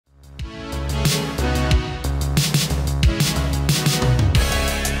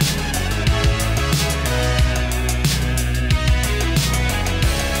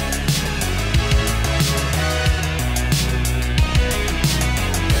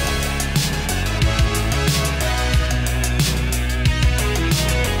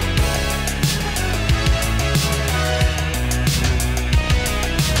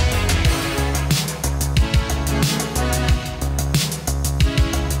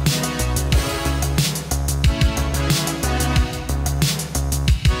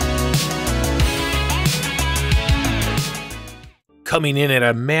coming in at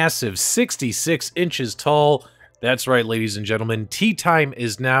a massive 66 inches tall. That's right, ladies and gentlemen, tea time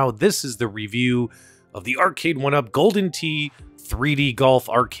is now. This is the review of the Arcade1Up Golden Tee 3D Golf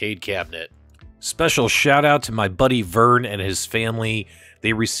Arcade Cabinet. Special shout out to my buddy Vern and his family.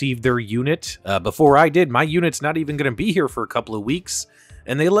 They received their unit before I did. My unit's not even going to be here for a couple of weeks.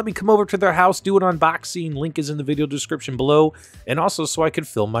 And they let me come over to their house, do an unboxing. Link is in the video description below. And also so I could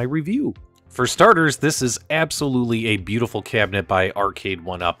film my review. For starters, this is absolutely a beautiful cabinet by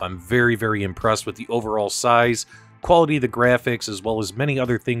Arcade1Up. I'm very, very impressed with the overall size, quality of the graphics, as well as many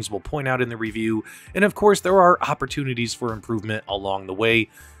other things we'll point out in the review. And of course, there are opportunities for improvement along the way.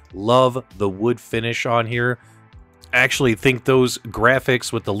 Love the wood finish on here. I actually think those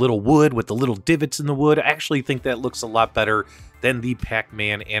graphics with the little wood, with the little divots in the wood, I actually think that looks a lot better than the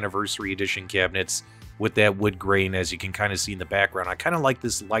Pac-Man Anniversary Edition cabinets with that wood grain, as you can kind of see in the background. I kind of like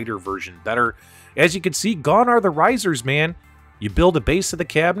this lighter version better. As you can see, gone are the risers, man. You build a base of the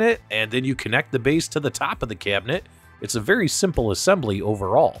cabinet, and then you connect the base to the top of the cabinet. It's a very simple assembly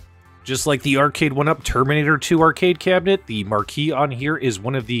overall. Just like the Arcade1Up Terminator 2 arcade cabinet, the Marquee on here is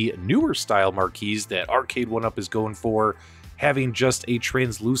one of the newer style Marquees that Arcade1Up is going for, having just a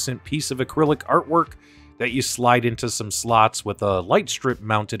translucent piece of acrylic artwork that you slide into some slots with a light strip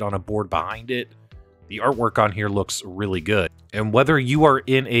mounted on a board behind it. The artwork on here looks really good. And whether you are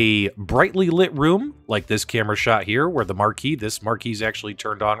in a brightly lit room, like this camera shot here, where this Marquee is actually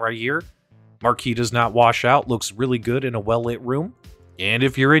turned on right here. Marquee does not wash out, looks really good in a well-lit room. And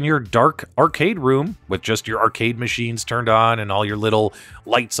if you're in your dark arcade room, with just your arcade machines turned on and all your little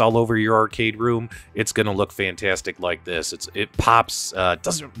lights all over your arcade room, it's gonna look fantastic like this. It pops,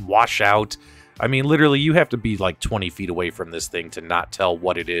 doesn't wash out. I mean, literally, you have to be like 20 feet away from this thing to not tell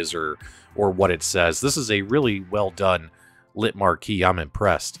what it is or what it says. This is a really well done lit Marquee. I'm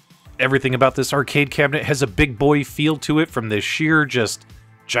impressed. Everything about this arcade cabinet has a big boy feel to it, from the sheer just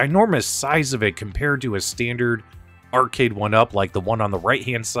ginormous size of it compared to a standard Arcade1Up, like the one on the right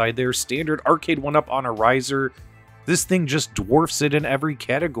hand side there. Standard Arcade1Up on a riser. This thing just dwarfs it in every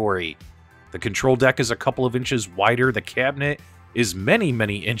category. The control deck is a couple of inches wider. The cabinet is many,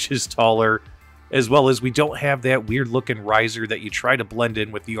 many inches taller. As well as we don't have that weird looking riser that you try to blend in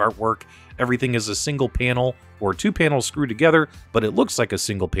with the artwork. Everything is a single panel or two panels screwed together, but it looks like a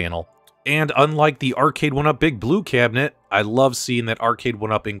single panel. And unlike the Arcade1Up Big Blue cabinet, I love seeing that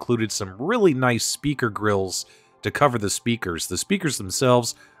Arcade1Up included some really nice speaker grills to cover the speakers. The speakers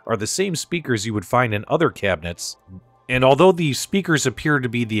themselves are the same speakers you would find in other cabinets. And although the speakers appear to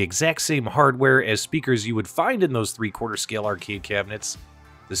be the exact same hardware as speakers you would find in those 3/4 scale arcade cabinets,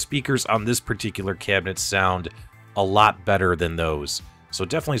 the speakers on this particular cabinet sound a lot better than those. So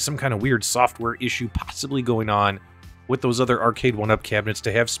definitely some kind of weird software issue possibly going on with those other Arcade1Up cabinets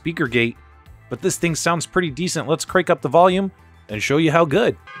to have speaker gate. But this thing sounds pretty decent. Let's crank up the volume and show you how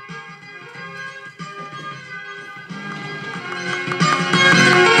good.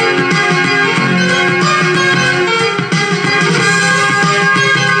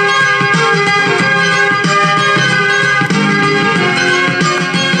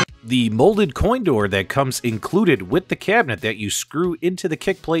 The molded coin door that comes included with the cabinet that you screw into the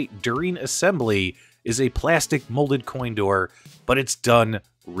kick plate during assembly is a plastic molded coin door, but it's done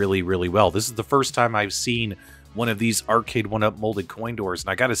really, really well. This is the first time I've seen one of these Arcade1Up molded coin doors, and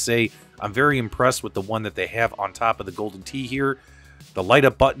I gotta say, I'm very impressed with the one that they have on top of the Golden Tee here. The light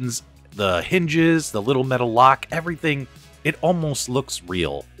up buttons, the hinges, the little metal lock, everything, it almost looks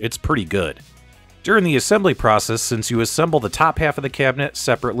real. It's pretty good. During the assembly process, since you assemble the top half of the cabinet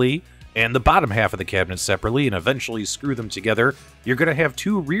separately and the bottom half of the cabinet separately and eventually screw them together, you're going to have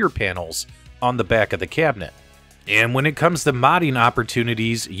two rear panels on the back of the cabinet. And when it comes to modding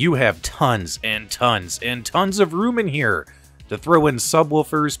opportunities, you have tons and tons and tons of room in here to throw in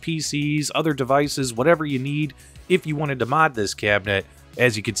subwoofers, PCs, other devices, whatever you need if you wanted to mod this cabinet.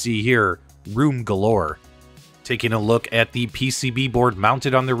 As you can see here, room galore. Taking a look at the PCB board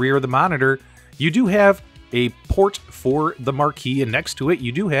mounted on the rear of the monitor, you do have a port for the Marquee, and next to it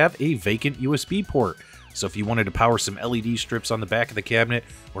you do have a vacant USB port. So if you wanted to power some LED strips on the back of the cabinet,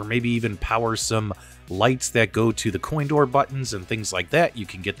 or maybe even power some lights that go to the coin door buttons and things like that, you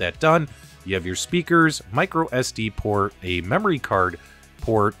can get that done. You have your speakers, micro SD port, a memory card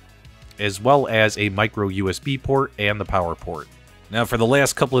port, as well as a micro USB port and the power port. Now, for the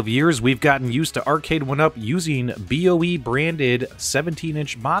last couple of years, we've gotten used to Arcade1Up using BOE branded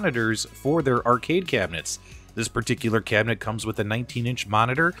 17-inch monitors for their arcade cabinets. This particular cabinet comes with a 19-inch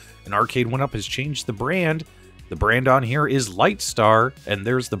monitor, and Arcade1Up has changed the brand. The brand on here is Lightstar, and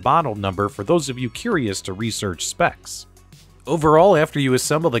there's the model number for those of you curious to research specs. Overall, after you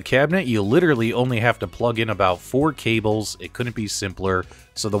assemble the cabinet, you literally only have to plug in about 4 cables. It couldn't be simpler.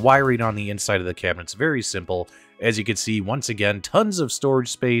 So the wiring on the inside of the cabinet's very simple. As you can see, once again, tons of storage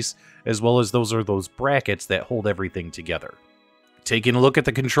space, as well as those brackets that hold everything together. Taking a look at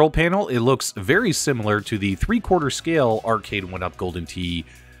the control panel, it looks very similar to the 3/4 scale Arcade1Up Golden Tee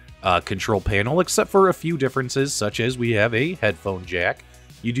control panel, except for a few differences, such as we have a headphone jack.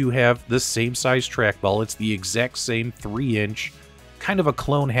 You do have the same size trackball. It's the exact same 3-inch, kind of a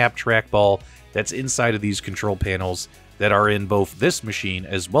clone hap trackball that's inside of these control panels that are in both this machine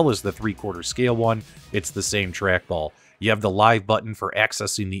as well as the 3/4 scale one. It's the same trackball. You have the live button for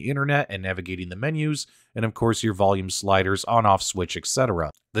accessing the internet and navigating the menus, and of course your volume sliders, on-off switch,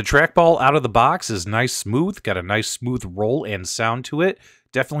 etc. The trackball out of the box is nice smooth, got a nice smooth roll and sound to it.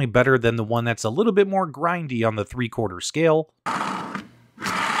 Definitely better than the one that's a little bit more grindy on the 3/4 scale.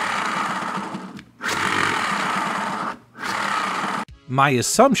 My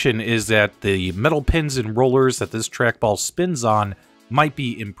assumption is that the metal pins and rollers that this trackball spins on might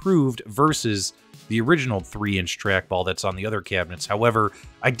be improved versus the original 3-inch trackball that's on the other cabinets. However,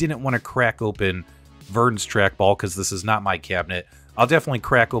 I didn't want to crack open Vern's trackball because this is not my cabinet. I'll definitely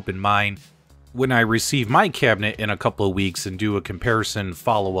crack open mine when I receive my cabinet in a couple of weeks and do a comparison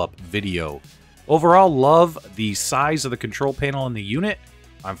follow-up video. Overall, love the size of the control panel in the unit.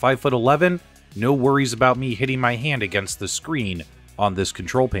 I'm 5'11", no worries about me hitting my hand against the screen on this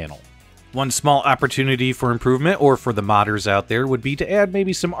control panel. One small opportunity for improvement, or for the modders out there, would be to add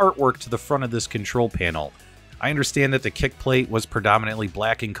maybe some artwork to the front of this control panel. I understand that the kick plate was predominantly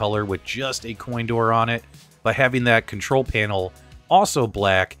black in color with just a coin door on it, but having that control panel also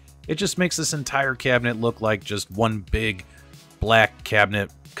black, it just makes this entire cabinet look like just one big black cabinet,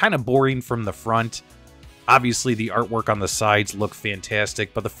 kind of boring from the front. Obviously the artwork on the sides look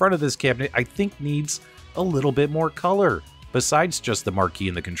fantastic, but the front of this cabinet I think needs a little bit more color. Besides just the marquee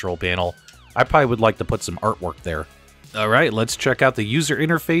and the control panel, I probably would like to put some artwork there. Alright, let's check out the user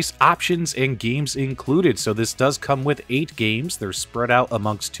interface, options, and games included. So this does come with 8 games. They're spread out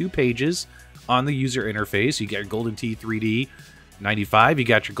amongst 2 pages on the user interface. You got your Golden Tee 3D 95, you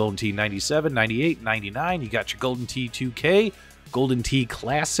got your Golden Tee 97, 98, 99, you got your Golden Tee 2K, Golden Tee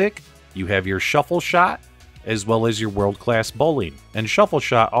Classic, you have your Shuffle Shot, as well as your World Class Bowling. And Shuffle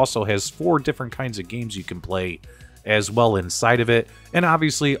Shot also has 4 different kinds of games you can play as well inside of it, and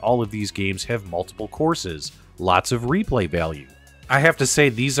obviously all of these games have multiple courses, lots of replay value. I have to say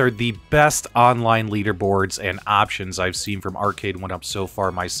these are the best online leaderboards and options I've seen from Arcade1Up so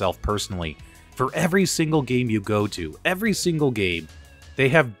far myself personally. For every single game you go to, every single game, they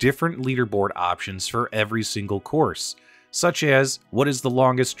have different leaderboard options for every single course, such as what is the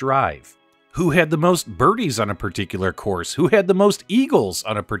longest drive, who had the most birdies on a particular course, who had the most eagles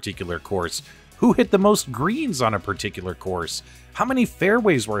on a particular course, who hit the most greens on a particular course, how many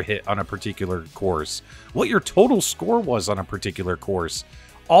fairways were hit on a particular course, what your total score was on a particular course.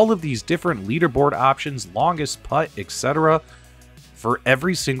 All of these different leaderboard options, longest putt, etc. for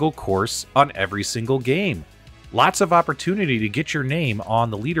every single course on every single game. Lots of opportunity to get your name on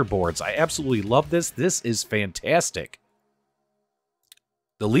the leaderboards. I absolutely love this. This is fantastic.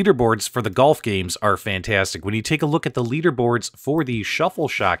 The leaderboards for the golf games are fantastic. When you take a look at the leaderboards for the Shuffle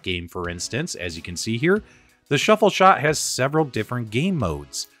Shot game, for instance, as you can see here, the Shuffle Shot has several different game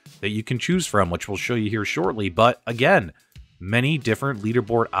modes that you can choose from, which we'll show you here shortly. But again, many different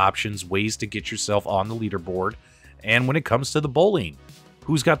leaderboard options, ways to get yourself on the leaderboard. And when it comes to the bowling,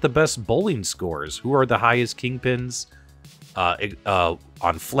 who's got the best bowling scores? Who are the highest kingpins?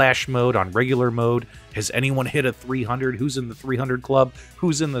 On flash mode, on regular mode, has anyone hit a 300? Who's in the 300 club?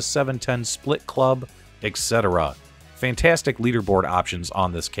 Who's in the 710 split club? Etc. Fantastic leaderboard options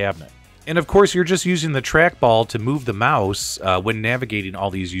on this cabinet. And of course, you're just using the trackball to move the mouse when navigating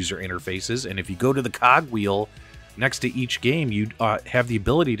all these user interfaces. And if you go to the cog wheel next to each game, you have the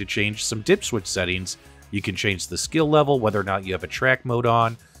ability to change some dip switch settings. You can change the skill level, whether or not you have a track mode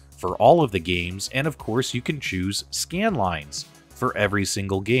on, for all of the games, and of course you can choose scan lines for every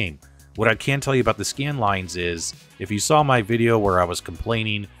single game. What I can tell you about the scan lines is, if you saw my video where I was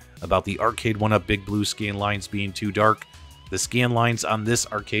complaining about the Arcade1Up Big Blue scan lines being too dark, the scan lines on this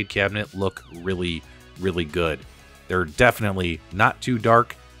arcade cabinet look really, really good. They're definitely not too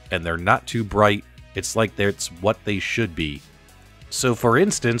dark, and they're not too bright. It's like that's what they should be. So for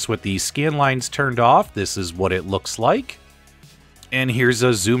instance, with the scan lines turned off, this is what it looks like. And here's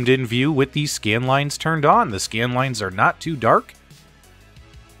a zoomed in view with the scan lines turned on. The scan lines are not too dark.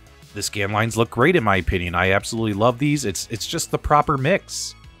 The scan lines look great in my opinion. I absolutely love these. It's just the proper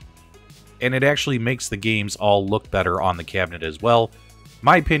mix. And it actually makes the games all look better on the cabinet as well.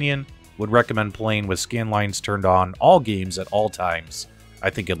 My opinion, Would recommend playing with scan lines turned on all games at all times. I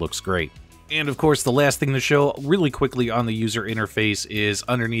think it looks great. And of course, the last thing to show really quickly on the user interface is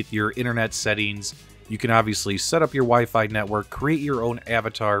underneath your internet settings. You can obviously set up your Wi-Fi network, create your own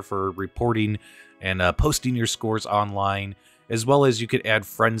avatar for reporting and posting your scores online, as well as you could add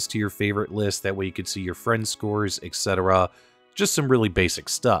friends to your favorite list. That way you could see your friends' scores, etc. Just some really basic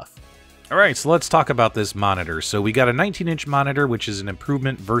stuff. Alright, so let's talk about this monitor. So we got a 19-inch monitor, which is an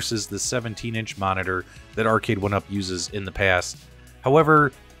improvement versus the 17-inch monitor that Arcade1Up uses in the past.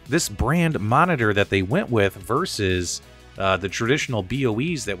 However, this brand monitor that they went with versus the traditional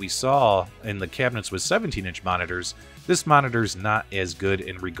BOEs that we saw in the cabinets with 17-inch monitors, this monitor's not as good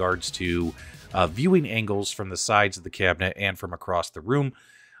in regards to viewing angles from the sides of the cabinet and from across the room.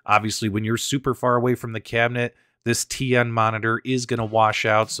 Obviously, when you're super far away from the cabinet, this TN monitor is going to wash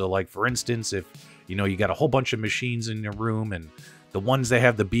out. So like, for instance, if you got a whole bunch of machines in your room and the ones that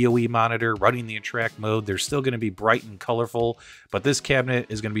have the BOE monitor running the attract mode, they're still going to be bright and colorful, but this cabinet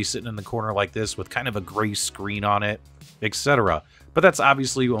is going to be sitting in the corner like this with kind of a gray screen on it, etc. But that's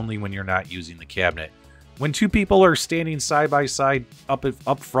obviously only when you're not using the cabinet. When two people are standing side by side up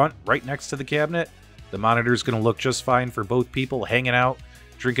front, right next to the cabinet, the monitor is going to look just fine for both people hanging out,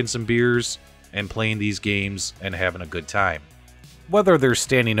 drinking some beers, and playing these games and having a good time, whether they're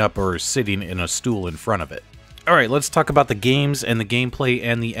standing up or sitting in a stool in front of it. Alright, let's talk about the games and the gameplay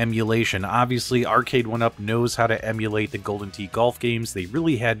and the emulation. Obviously, Arcade1Up knows how to emulate the Golden Tee golf games. They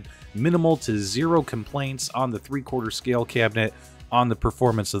really had minimal to zero complaints on the 3/4 scale cabinet on the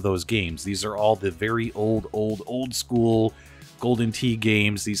performance of those games. These are all the very old school Golden Tee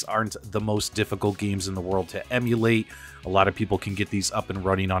games. These aren't the most difficult games in the world to emulate. A lot of people can get these up and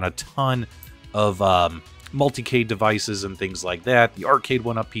running on a ton of multicade devices and things like that. The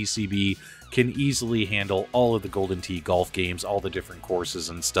Arcade1Up PCB can easily handle all of the Golden Tee golf games, all the different courses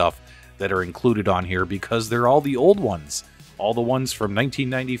and stuff that are included on here, because they're all the old ones. All the ones from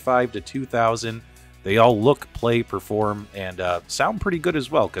 1995 to 2000. They all look, play, perform, and sound pretty good as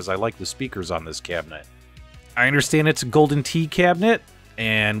well, because I like the speakers on this cabinet. I understand it's a Golden Tee cabinet,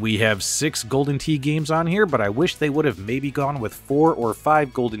 and we have 6 Golden Tee games on here, but I wish they would have maybe gone with 4 or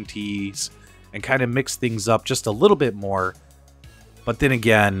 5 Golden Tees and kind of mixed things up just a little bit more. But then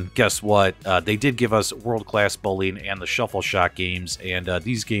again, guess what? They did give us world-class bowling and the shuffle shot games, and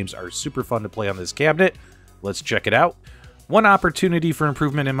these games are super fun to play on this cabinet. Let's check it out. One opportunity for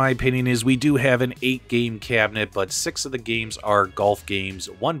improvement, in my opinion, is we do have an 8-game cabinet, but 6 of the games are golf games,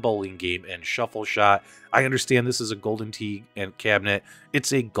 1 bowling game, and shuffle shot. I understand this is a Golden Tee cabinet.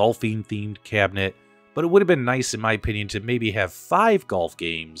 It's a golfing-themed cabinet, but it would have been nice, in my opinion, to maybe have 5 golf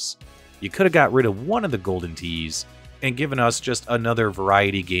games. You could have got rid of one of the Golden Tees and given us just another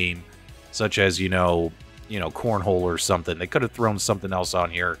variety game, such as, cornhole or something. They could have thrown something else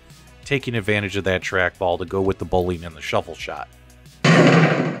on here, taking advantage of that trackball to go with the bowling and the shuffle shot.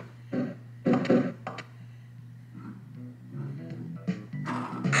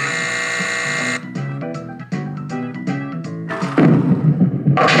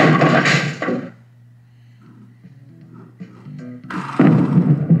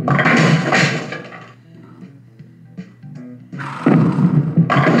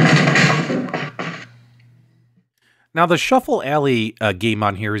 Now, the Shuffle Alley game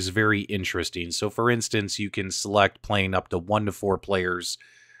on here is very interesting. So, for instance, you can select playing up to 1 to 4 players.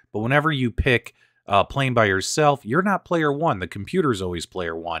 But whenever you pick playing by yourself, you're not player 1. The computer's always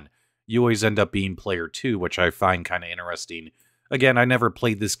player 1. You always end up being player 2, which I find kind of interesting. Again, I never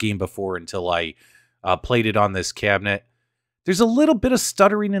played this game before until I played it on this cabinet. There's a little bit of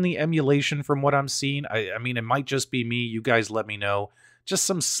stuttering in the emulation from what I'm seeing. I mean, it might just be me. You guys let me know. Just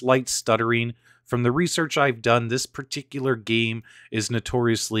some slight stuttering. From the research I've done, this particular game is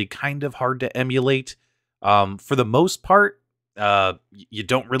notoriously kind of hard to emulate. For the most part, you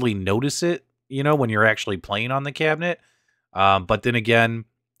don't really notice it, when you're actually playing on the cabinet. But then again,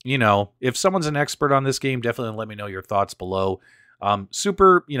 if someone's an expert on this game, definitely let me know your thoughts below. It's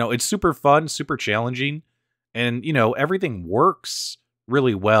super fun, super challenging, and, everything works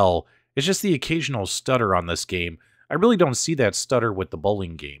really well. It's just the occasional stutter on this game. I really don't see that stutter with the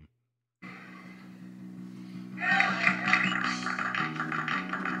bowling game.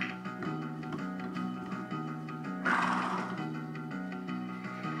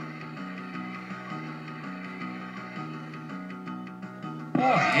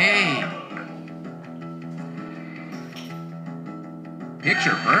 Oh, hey!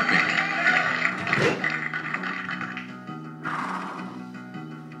 Picture perfect.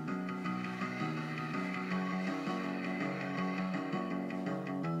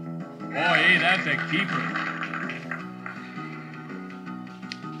 Oh, hey, that's a keeper.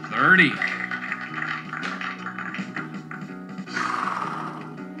 30.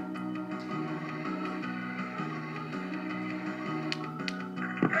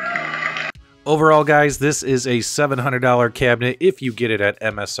 Overall, guys, this is a $700 cabinet if you get it at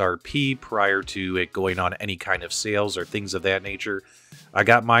MSRP prior to it going on any kind of sales or things of that nature. I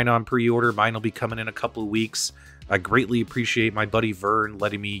got mine on pre-order. Mine will be coming in a couple of weeks. I greatly appreciate my buddy Vern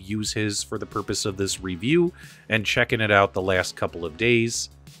letting me use his for the purpose of this review and checking it out the last couple of days.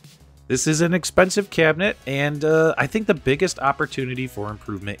 This is an expensive cabinet, and I think the biggest opportunity for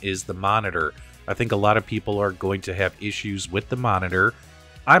improvement is the monitor. I think a lot of people are going to have issues with the monitor.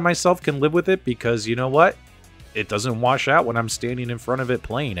 I myself can live with it because, you know what? It doesn't wash out when I'm standing in front of it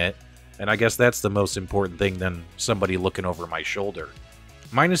playing it, and I guess that's the most important thing than somebody looking over my shoulder.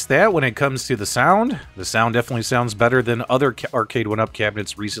 Minus that, when it comes to the sound definitely sounds better than other Arcade1Up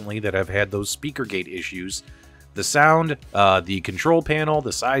cabinets recently that have had those speaker gate issues. The sound, the control panel,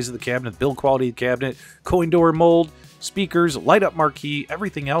 the size of the cabinet, build quality of the cabinet, coin door mold, speakers, light up marquee,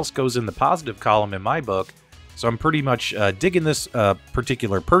 everything else goes in the positive column in my book. So I'm pretty much digging this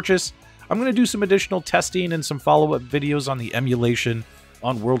particular purchase. I'm going to do some additional testing and some follow-up videos on the emulation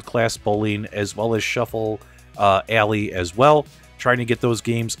on World Class Bowling as well as Shuffle Alley as well. Trying to get those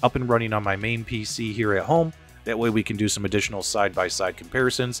games up and running on my main PC here at home. That way we can do some additional side-by-side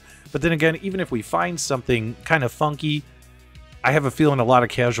comparisons. But then again, even if we find something kind of funky, I have a feeling a lot of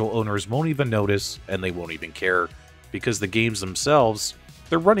casual owners won't even notice and they won't even care because the games themselves,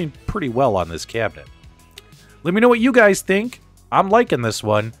 they're running pretty well on this cabinet. Let me know what you guys think. I'm liking this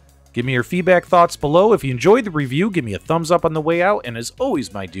one. Give me your feedback, thoughts below. If you enjoyed the review, give me a thumbs up on the way out. And as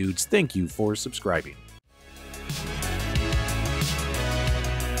always, my dudes, thank you for subscribing.